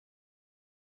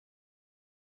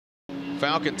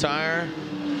Falcon tire.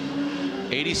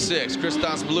 86,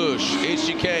 Kristaps Bluss,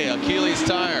 HGK, Achilles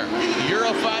tire,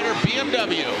 Eurofighter,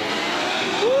 BMW.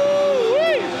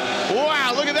 Woo-wee!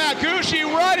 Wow, look at that, Gushi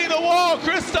riding the wall,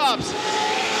 Kristaps,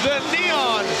 the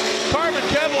neon carbon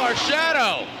Kevlar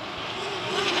shadow.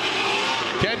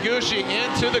 Ken Gushi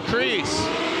into the crease.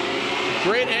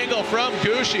 Great angle from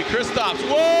Gushi, Kristaps,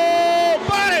 whoa,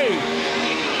 buddy!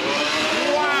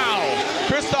 Wow,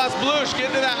 Kristaps Bluss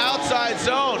getting to that outside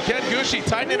zone, Ken Gushi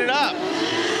tightening it up.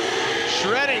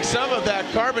 Shredding some of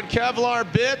that carbon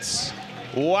Kevlar bits.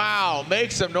 Wow,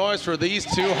 make some noise for these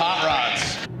two hot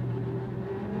rods.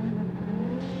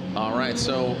 All right,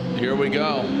 so here we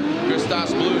go.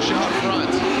 Kristaps Bluss out front.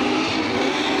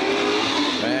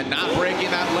 And not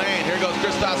breaking that lane. Here goes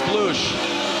Kristaps Bluss.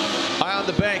 High on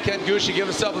the bank, Ken Gushi giving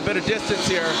himself a bit of distance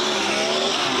here.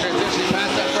 Transitioning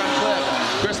past that front clip.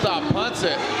 Kristaps punts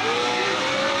it.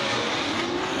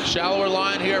 Shallower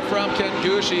line here from Ken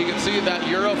Gushi. You can see that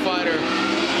Eurofighter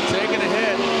taking a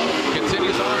hit.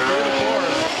 Continues on through the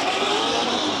course.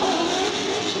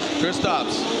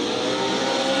 Kristaps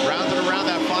rounds it around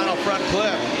that final front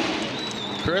clip.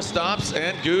 Kristaps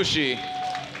and Gushi.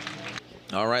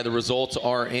 All right, the results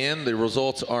are in. The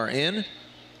results are in.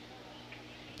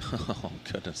 Oh,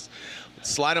 goodness.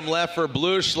 Slide him left for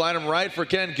Bluss, slide him right for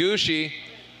Ken Gushi.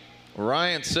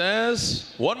 Ryan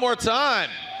says, one more time.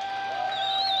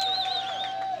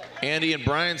 Andy and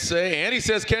Brian say, Andy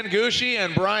says Ken Gushi,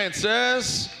 and Brian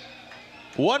says,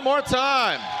 one more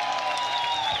time.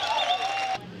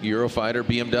 Eurofighter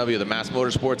BMW, the Mass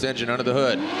Motorsports engine under the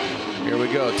hood. Here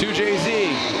we go,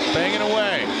 2JZ, banging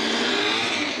away.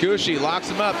 Gushi locks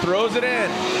him up, throws it in.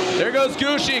 There goes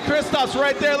Gushi, Kristaps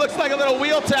right there, looks like a little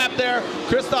wheel tap there.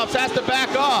 Kristaps has to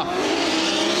back off.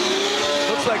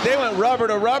 Looks like they went rubber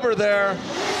to rubber there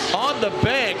on the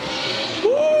bank.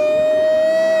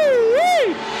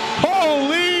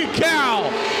 Holy cow!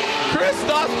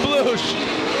 Kristaps Bluss.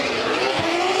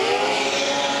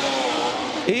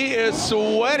 He is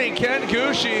sweating Ken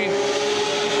Gushi.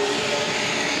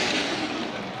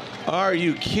 Are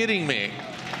you kidding me?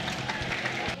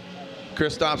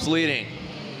 Kristaps leading.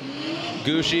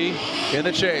 Gushi in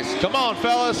the chase. Come on,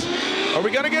 fellas. Are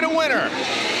we going to get a winner?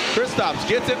 Kristaps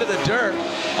gets into the dirt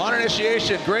on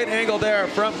initiation. Great angle there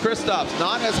from Kristaps.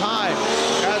 Not as high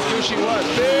as Gushi was.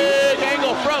 Big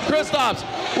angle from Kristaps.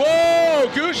 Whoa,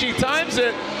 Gushi times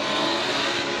it.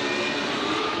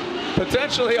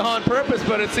 Potentially on purpose,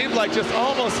 but it seemed like just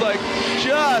almost like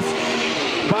just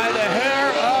by the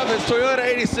hair of his Toyota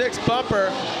 86 bumper.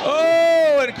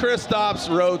 Oh, and Kristaps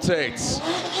rotates.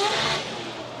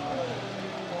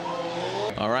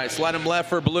 All right, slide him left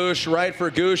for Bluss, right for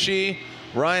Gushi.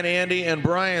 Ryan, Andy, and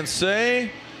Brian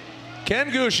say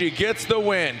Ken Gushi gets the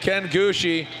win. Ken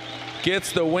Gushi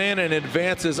gets the win and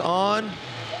advances on.